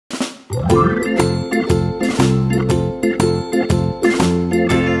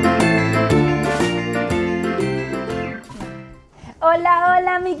Hola,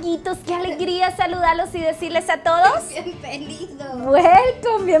 hola amiguitos, qué alegría saludarlos y decirles a todos Bienvenidos.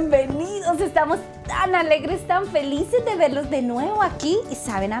 Welcome, bienvenidos. Estamos tan alegres, tan felices de verlos de nuevo aquí. Y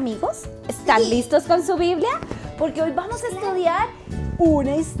saben amigos, ¿están listos con su Biblia? Porque hoy vamos a estudiar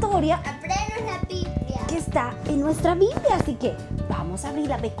una historia Aprender la Biblia. que está en nuestra Biblia. Así que vamos a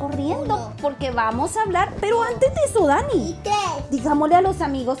abrirla, ve corriendo porque vamos a hablar. Pero antes de eso, Dani, ¿Y qué? digámosle a los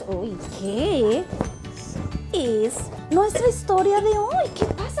amigos, uy, ¿qué es nuestra historia de hoy? ¿Qué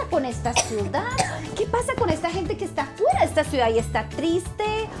pasa con esta ciudad? ¿Qué pasa con esta gente que está fuera de esta ciudad y está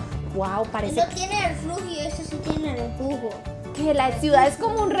triste? Wow, parece No tiene refugio, eso sí tiene refugio. que la ciudad es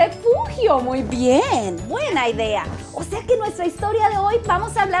como un refugio. Muy bien, buena idea. O sea que nuestra historia de hoy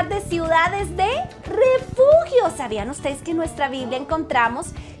vamos a hablar de ciudades de refugio. ¿Sabían ustedes que en nuestra Biblia encontramos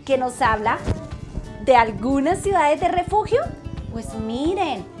que nos habla de algunas ciudades de refugio? Pues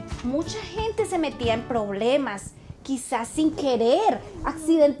miren, mucha gente se metía en problemas, quizás sin querer,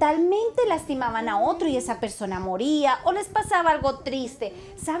 accidentalmente lastimaban a otro y esa persona moría o les pasaba algo triste.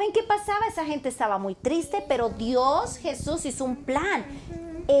 ¿Saben qué pasaba? Esa gente estaba muy triste, pero Dios, Jesús, hizo un plan.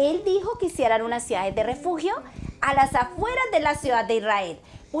 Él dijo que hicieran unas ciudades de refugio a las afueras de la ciudad de Israel.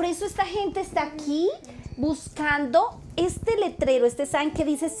 Por eso esta gente está aquí buscando este letrero, este sign que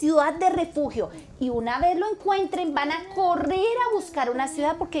dice ciudad de refugio. Y una vez lo encuentren, van a correr a buscar una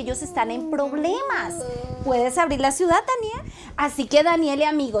ciudad porque ellos están en problemas. ¿Puedes abrir la ciudad, Daniel? Así que, Daniel y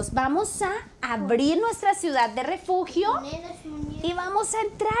amigos, vamos a abrir nuestra ciudad de refugio y vamos a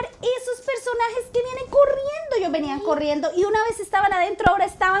entrar esos personajes que vienen corriendo. Ellos venían corriendo y una vez estaban adentro, ahora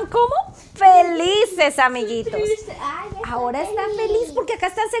estaban como felices, amiguitos. Ahora están felices porque acá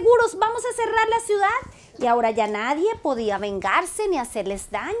están seguros. Vamos a cerrar la ciudad. Y ahora ya nadie podía vengarse ni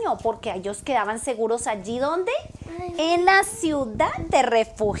hacerles daño porque ellos quedaban seguros allí, ¿dónde? En la ciudad de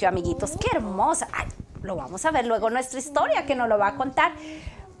refugio, amiguitos. ¡Qué hermosa! Ay, lo vamos a ver luego en nuestra historia que nos lo va a contar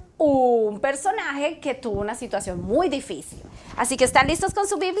un personaje que tuvo una situación muy difícil. Así que, ¿están listos con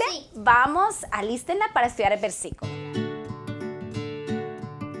su Biblia? Sí. Vamos, alístenla para estudiar el versículo.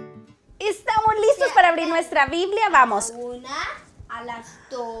 ¿Estamos listos para abrir nuestra Biblia? Vamos. A las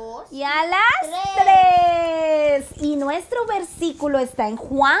 2 Y a las 3. Y nuestro versículo está en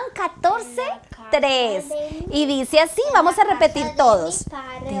Juan 14:3. Y dice así, vamos a repetir todos.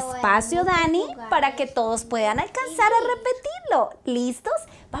 Despacio, Dani, para que todos puedan alcanzar a repetirlo. ¿Listos?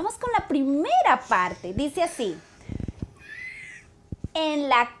 Vamos con la primera parte. Dice así. En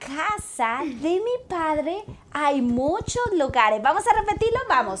la casa de mi padre hay muchos lugares. ¿Vamos a repetirlo?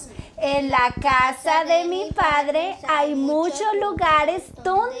 Vamos. En la casa de mi padre hay muchos lugares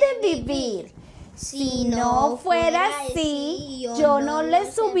donde vivir. Si no fuera así, yo no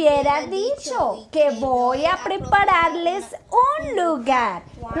les hubiera dicho que voy a prepararles un lugar.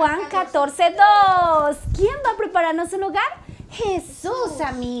 Juan 14:2. ¿Quién va a prepararnos un lugar? Jesús,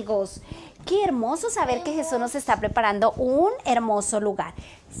 amigos. Qué hermoso saber que Jesús nos está preparando un hermoso lugar.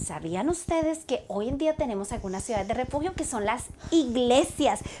 ¿Sabían ustedes que hoy en día tenemos algunas ciudades de refugio que son las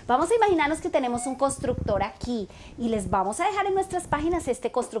iglesias? Vamos a imaginarnos que tenemos un constructor aquí y les vamos a dejar en nuestras páginas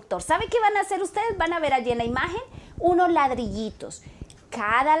este constructor. ¿Saben qué van a hacer ustedes? Van a ver allí en la imagen unos ladrillitos.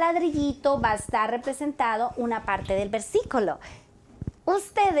 Cada ladrillito va a estar representado una parte del versículo.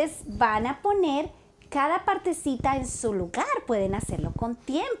 Ustedes van a poner cada partecita en su lugar, pueden hacerlo con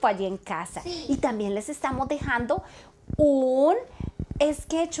tiempo allí en casa. Sí. Y también les estamos dejando un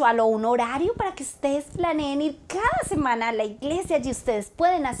schedule o un horario para que ustedes planeen ir cada semana a la iglesia y ustedes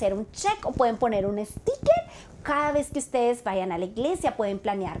pueden hacer un check o pueden poner un sticker. Cada vez que ustedes vayan a la iglesia pueden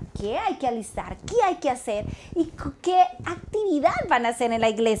planear qué hay que alistar, qué hay que hacer y qué actividad van a hacer en la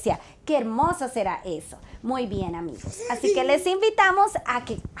iglesia. Qué hermoso será eso. Muy bien, amigos. Así que les invitamos a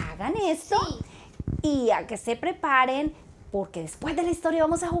que hagan esto. Sí. Y a que se preparen, porque después de la historia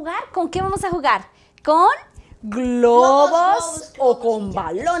vamos a jugar. ¿Con qué vamos a jugar? ¿Con globos o con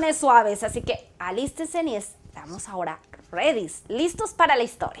balones suaves? Así que alístense y estamos ahora ready, listos para la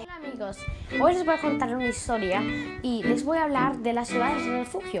historia. Hola amigos, hoy les voy a contar una historia y les voy a hablar de las ciudades de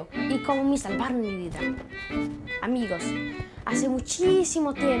refugio y cómo me salvaron mi vida. Amigos, hace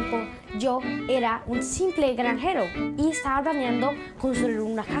muchísimo tiempo yo era un simple granjero y estaba planeando construir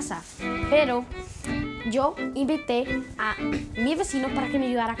una casa, pero yo invité a mi vecino para que me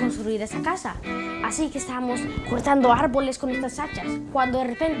ayudara a construir esa casa. Así que estábamos cortando árboles con estas hachas, cuando de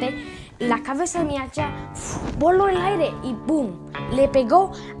repente la cabeza de mi hacha voló en el aire y ¡boom! Le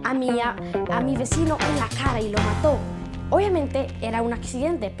pegó a mi vecino en la cara y lo mató. Obviamente era un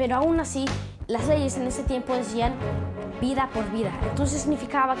accidente, pero aún así las leyes en ese tiempo decían vida por vida. Entonces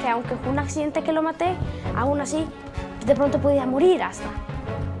significaba que aunque fue un accidente que lo maté, aún así de pronto podía morir hasta.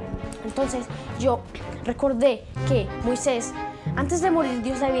 Entonces yo recordé que Moisés, antes de morir,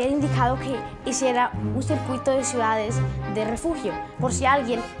 Dios le había indicado que hiciera un circuito de ciudades de refugio, por si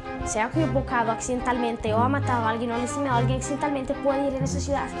alguien se ha equivocado accidentalmente o ha matado a alguien o ha lastimado a alguien accidentalmente, puede ir en esa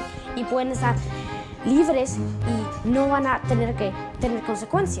ciudad y pueden estar libres y no van a tener que tener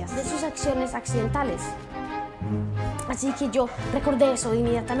consecuencias de sus acciones accidentales. Así que yo recordé eso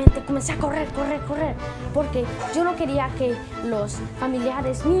inmediatamente, comencé a correr, porque yo no quería que los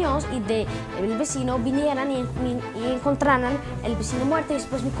familiares míos y del vecino vinieran y encontraran el vecino muerto y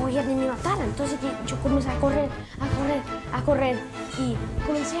después me cogieran y me mataran. Entonces yo comencé a correr y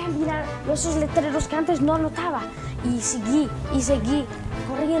comencé a mirar esos letreros que antes no notaba y seguí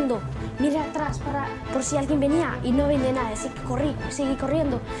corriendo. Miré atrás por si alguien venía y no venía nada, así que seguí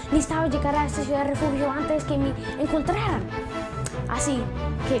corriendo. Necesitaba llegar a esta ciudad de refugio antes que me encontraran. Así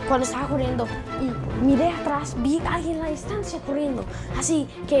que cuando estaba corriendo y miré atrás, vi a alguien a la distancia corriendo. Así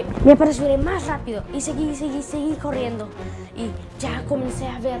que me apresuré más rápido y seguí corriendo. Y ya comencé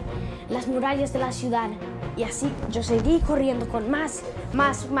a ver las murallas de la ciudad. Y así yo seguí corriendo con más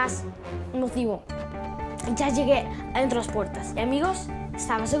motivo. Ya llegué adentro de las puertas. Y amigos,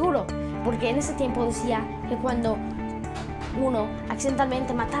 estaba seguro, porque en ese tiempo decía que cuando uno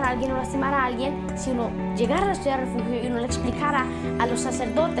accidentalmente matara a alguien o lastimara a alguien, si uno llegara a la ciudad de refugio y uno le explicara a los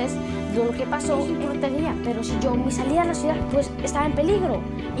sacerdotes de lo que pasó, uno tenía. Pero si yo me salía de la ciudad, pues estaba en peligro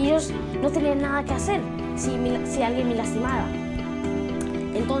y ellos no tenían nada que hacer si alguien me lastimaba.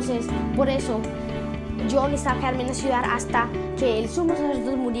 Entonces, por eso yo necesitaba quedarme en la ciudad hasta que el sumo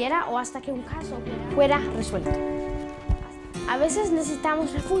sacerdote muriera o hasta que un caso fuera resuelto. A veces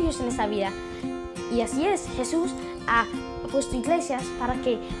necesitamos refugios en esta vida y así es, Jesús ha puesto iglesias para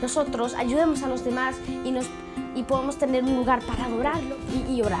que nosotros ayudemos a los demás y podamos tener un lugar para adorarlo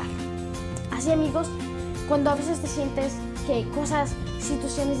y orar. Así, amigos, cuando a veces te sientes que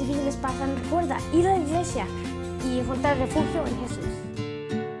situaciones difíciles pasan, recuerda ir a la iglesia y encontrar refugio en Jesús.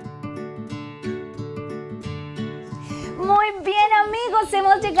 Muy bien, amigos,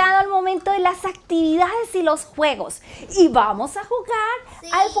 hemos llegado al momento de las actividades y los juegos. Y vamos a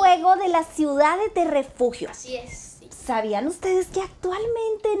jugar al juego de las ciudades de refugio. Así es. Sí. ¿Sabían ustedes que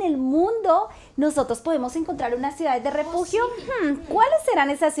actualmente en el mundo nosotros podemos encontrar unas ciudades de refugio? ¿Cuáles serán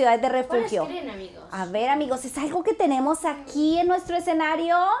esas ciudades de refugio? ¿Cuáles creen, amigos? A ver, amigos, es algo que tenemos aquí en nuestro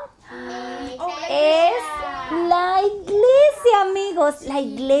escenario. Es La iglesia, amigos. La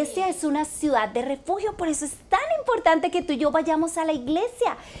iglesia es una ciudad de refugio, por eso es tan importante que tú y yo vayamos a la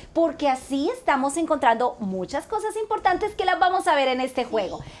iglesia, porque así estamos encontrando muchas cosas importantes que las vamos a ver en este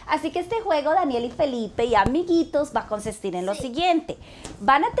juego. Así que este juego, Daniel y Felipe y amiguitos, va a consistir en lo siguiente.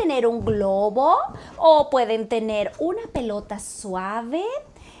 Van a tener un globo o pueden tener una pelota suave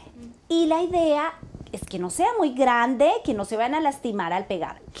y la idea es que no sea muy grande, que no se vayan a lastimar al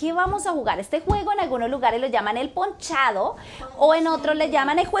pegar. ¿Qué vamos a jugar? Este juego en algunos lugares lo llaman el ponchado o en otros le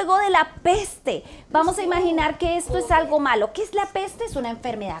llaman el juego de la peste. Vamos a imaginar que esto es algo malo. ¿Qué es la peste? Es una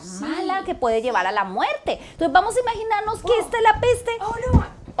enfermedad mala que puede llevar a la muerte. Entonces vamos a imaginarnos que esta es la peste.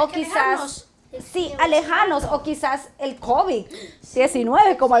 O quizás... Sí, alejanos, o quizás el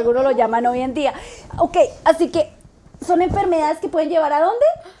COVID-19, como algunos lo llaman hoy en día. Ok, así que son enfermedades que pueden llevar ¿a dónde?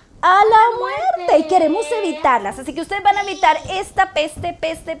 A la muerte, y queremos evitarlas. Así que ustedes van a evitar esta peste.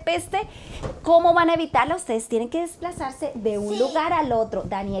 ¿Cómo van a evitarla? Ustedes tienen que desplazarse de un lugar al otro.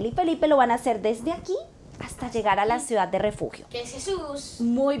 Daniel y Felipe lo van a hacer desde aquí hasta llegar a la ciudad de refugio. Que es Jesús.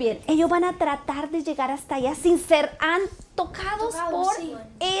 Muy bien. Ellos van a tratar de llegar hasta allá sin ser tocados por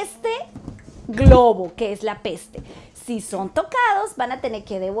este globo, que es la peste. Si son tocados, van a tener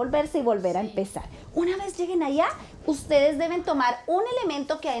que devolverse y volver a empezar. Una vez lleguen allá, ustedes deben tomar un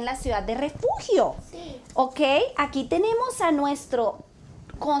elemento que hay en la ciudad de refugio. ¿Ok? Aquí tenemos a nuestros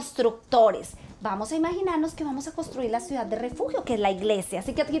constructores. Vamos a imaginarnos que vamos a construir la ciudad de refugio, que es la iglesia.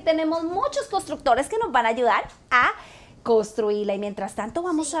 Así que aquí tenemos muchos constructores que nos van a ayudar a construirla. Y mientras tanto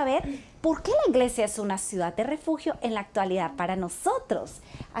vamos a ver por qué la iglesia es una ciudad de refugio en la actualidad para nosotros.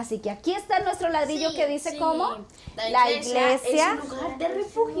 Así que aquí está nuestro ladrillo que dice ¿cómo? La iglesia es un lugar de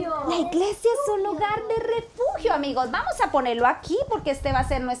refugio. La iglesia es un lugar de refugio, amigos. Vamos a ponerlo aquí porque este va a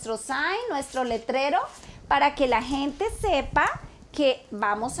ser nuestro sign, nuestro letrero, para que la gente sepa que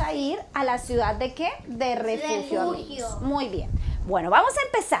vamos a ir a la ciudad ¿de qué? De refugio, amigos. Muy bien. Bueno, vamos a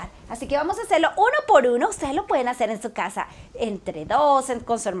empezar, así que vamos a hacerlo uno por uno. Ustedes lo pueden hacer en su casa, entre dos,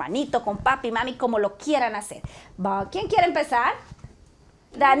 con su hermanito, con papi, mami, como lo quieran hacer. ¿Quién quiere empezar?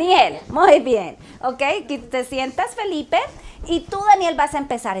 Daniel, muy bien. Ok, que te sientas, Felipe, y tú, Daniel, vas a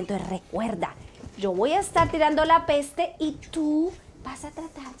empezar. Entonces recuerda, Yo voy a estar tirando la peste y tú vas a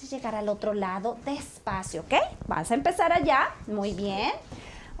tratar de llegar al otro lado despacio, ¿ok? Vas a empezar allá. Muy bien.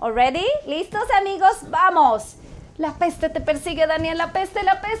 ¿Already? ¿Listos, amigos? ¡Vamos! La peste te persigue, Daniel. La peste,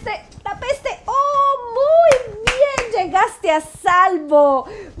 la peste, la peste. ¡Oh, muy bien! Llegaste a salvo.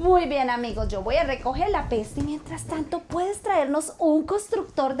 Muy bien, amigos. Yo voy a recoger la peste y mientras tanto, ¿puedes traernos un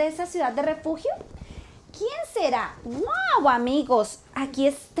constructor de esa ciudad de refugio? ¿Quién será? ¡Wow, amigos! Aquí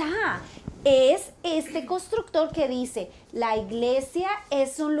está. Es este constructor que dice, la iglesia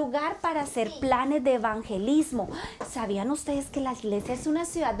es un lugar para hacer planes de evangelismo. ¿Sabían ustedes que la iglesia es una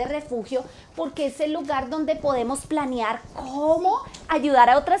ciudad de refugio? Porque es el lugar donde podemos planear cómo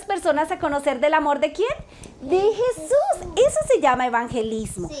ayudar a otras personas a conocer del amor de ¿quién? De Jesús. Eso se llama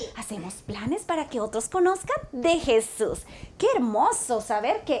evangelismo. Hacemos planes para que otros conozcan de Jesús. Qué hermoso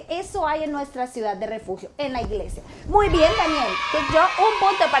saber que eso hay en nuestra ciudad de refugio, en la iglesia. Muy bien, Daniel. Un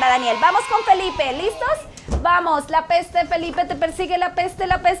punto para Daniel. Vamos con Felipe. ¿Listos? Vamos. La peste, Felipe, te persigue la peste,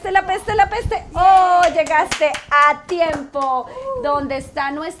 la peste, la peste, la peste. ¡Oh! Llegaste a tiempo. ¿Dónde está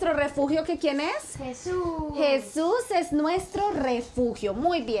nuestro refugio? ¿Que quién es? Jesús. Jesús es nuestro refugio.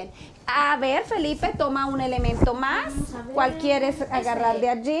 Muy bien. A ver, Felipe, toma un elemento más. ¿Cuál quieres agarrar de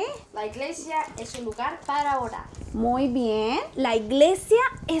allí? La iglesia es un lugar para orar. Muy bien. La iglesia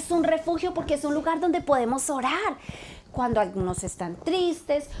es un refugio porque es un lugar donde podemos orar. Cuando algunos están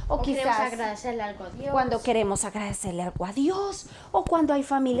tristes o quizás queremos agradecerle algo a Dios. Cuando queremos agradecerle algo a Dios o cuando hay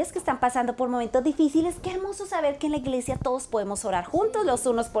familias que están pasando por momentos difíciles. Qué hermoso saber que en la iglesia todos podemos orar juntos los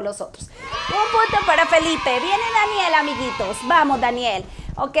unos por los otros. Un punto para Felipe. Viene Daniel, amiguitos. Vamos, Daniel.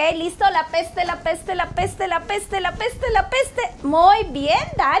 Ok, listo. La peste, la peste, la peste, la peste, la peste, la peste. Muy bien,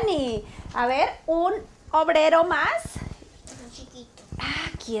 Dani. A ver, un obrero más. Chiquito.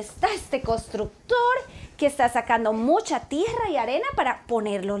 Aquí está este constructor que está sacando mucha tierra y arena para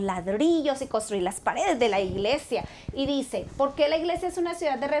poner los ladrillos y construir las paredes de la iglesia. Y dice, ¿por qué la iglesia es una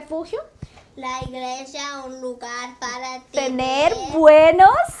ciudad de refugio? La iglesia es un lugar para Tener buenos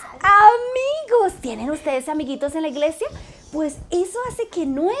amigos. ¿Tienen ustedes amiguitos en la iglesia? Pues eso hace que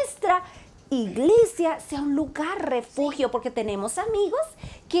nuestra iglesia sea un lugar refugio porque tenemos amigos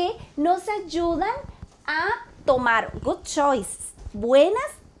que nos ayudan a tomar good choice, buenas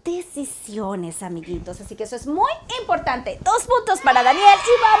decisiones, amiguitos. Así que eso es muy importante. 2 puntos para Daniel.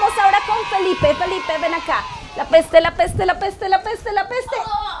 Y vamos ahora con Felipe. Felipe, ven acá. La peste, la peste, la peste, la peste, la peste.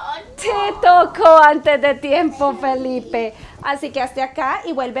 Oh, no. Te tocó antes de tiempo, Felipe. Así que hazte acá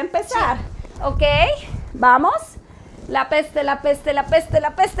y vuelve a empezar. ¿Ok? Vamos. La peste, la peste, la peste,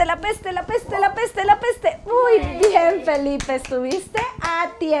 la peste, la peste, la peste, la peste, la peste. Muy bien, Felipe, estuviste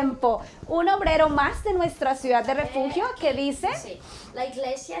a tiempo. Un obrero más de nuestra ciudad de refugio que dice... Sí. La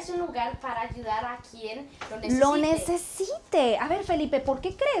iglesia es un lugar para ayudar a quien lo necesite. Lo necesite. A ver, Felipe, ¿por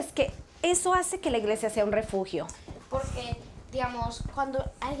qué crees que eso hace que la iglesia sea un refugio? Porque, digamos, cuando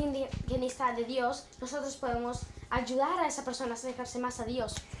alguien que necesita de Dios, nosotros podemos ayudar a esa persona a acercarse más a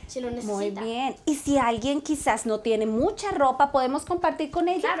Dios, si lo necesita. Muy bien. Y si alguien quizás no tiene mucha ropa, ¿podemos compartir con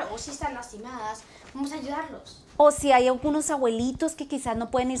ella? Claro, o si están lastimadas, vamos a ayudarlos. O si hay algunos abuelitos que quizás no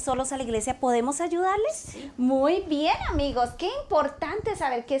pueden ir solos a la iglesia, ¿podemos ayudarles? Sí. Muy bien, amigos. Qué importante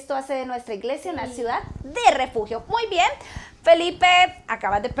saber que esto hace de nuestra iglesia una ciudad de refugio. Muy bien. Felipe,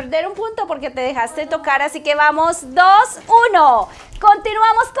 acabas de perder un punto porque te dejaste tocar, así que vamos 2-1.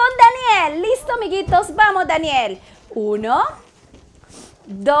 Continuamos con Daniel. ¿Listo, amiguitos? Vamos, Daniel. 1,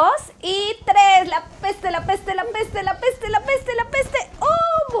 2 y 3. La peste, la peste, la peste, la peste, la peste, la peste.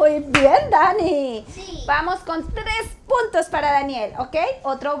 ¡Oh, muy bien, Dani! Sí. Vamos con 3 puntos para Daniel, ¿ok?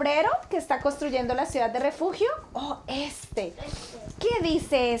 Otro obrero que está construyendo la ciudad de refugio. ¡Oh, este! ¿Qué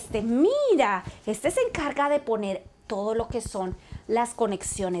dice este? Mira, este se encarga de poner todo lo que son las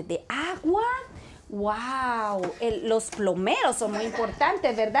conexiones de agua. ¡Wow! Los plomeros son muy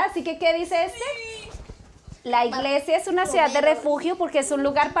importantes, ¿verdad? Así que, ¿qué dice este? La iglesia es una ciudad de refugio porque es un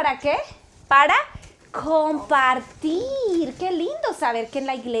lugar ¿para qué? Para compartir. Qué lindo saber que en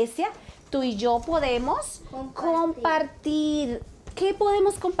la iglesia tú y yo podemos compartir. ¿Qué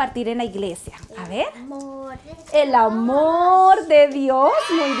podemos compartir en la iglesia? A ver. El amor de Dios.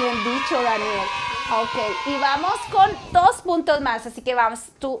 Muy bien dicho, Daniel. Ok, y vamos con 2 puntos más. Así que vamos,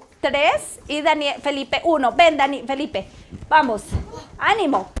 tú 3 y Daniel, Felipe 1. Ven, Dani, Felipe. Vamos.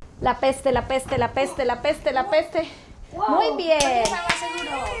 Ánimo. La peste, la peste, la peste, la peste, la peste. Wow, muy bien. Ya estaba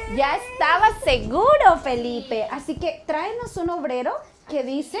seguro. Ya estaba seguro, Felipe. Así que tráenos un obrero que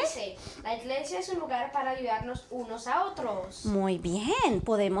dice... La iglesia es un lugar para ayudarnos unos a otros. Muy bien,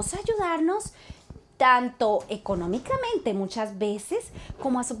 podemos ayudarnos tanto económicamente muchas veces,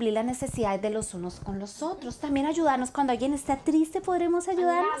 como a suplir las necesidades de los unos con los otros. También ayudarnos cuando alguien está triste, podremos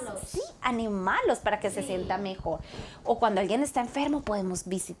ayudarlos. Animarlos. Sí, animarlos para que se sienta mejor. O cuando alguien está enfermo, podemos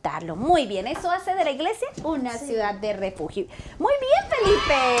visitarlo. Muy bien, eso hace de la iglesia una ciudad de refugio. Muy bien,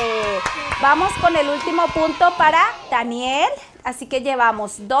 Felipe. Vamos con el último punto para Daniel. Así que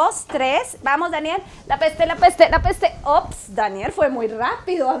llevamos 2, 3. Vamos, Daniel. La peste, la peste, la peste. Ops, Daniel fue muy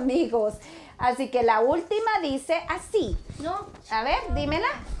rápido, amigos. Así que la última dice así. No. A ver, dímela.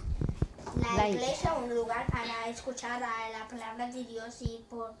 La iglesia, un lugar para escuchar a la palabra de Dios y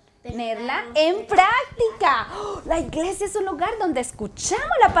ponerla en práctica. Oh, la iglesia es un lugar donde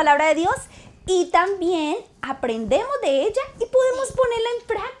escuchamos la palabra de Dios y también aprendemos de ella y podemos ponerla en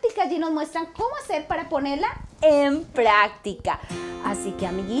práctica. Allí nos muestran cómo hacer para ponerla en práctica. Así que,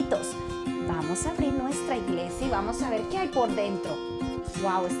 amiguitos, vamos a abrir nuestra iglesia y vamos a ver qué hay por dentro.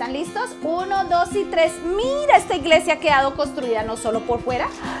 Wow, ¿están listos? 1, 2 y 3. Mira, esta iglesia ha quedado construida no solo por fuera,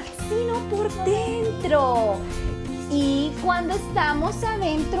 sino por dentro. Y cuando estamos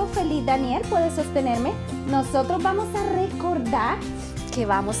adentro, feliz Daniel, ¿puedes sostenerme? Nosotros vamos a recordar que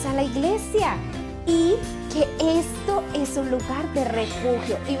vamos a la iglesia y que esto es un lugar de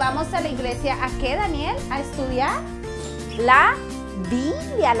refugio. Y vamos a la iglesia, ¿a qué, Daniel? A estudiar la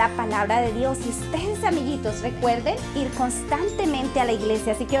Biblia, la palabra de Dios. Y ustedes, amiguitos, recuerden ir constantemente a la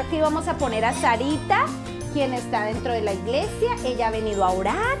iglesia. Así que aquí vamos a poner a Sarita, quien está dentro de la iglesia. Ella ha venido a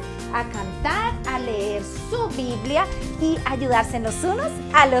orar, a cantar, a leer su Biblia y ayudarse los unos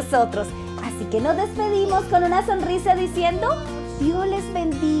a los otros. Así que nos despedimos con una sonrisa diciendo: Dios les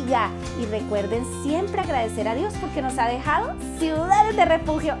bendiga. Y recuerden siempre agradecer a Dios porque nos ha dejado ciudades de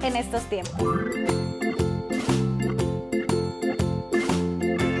refugio en estos tiempos.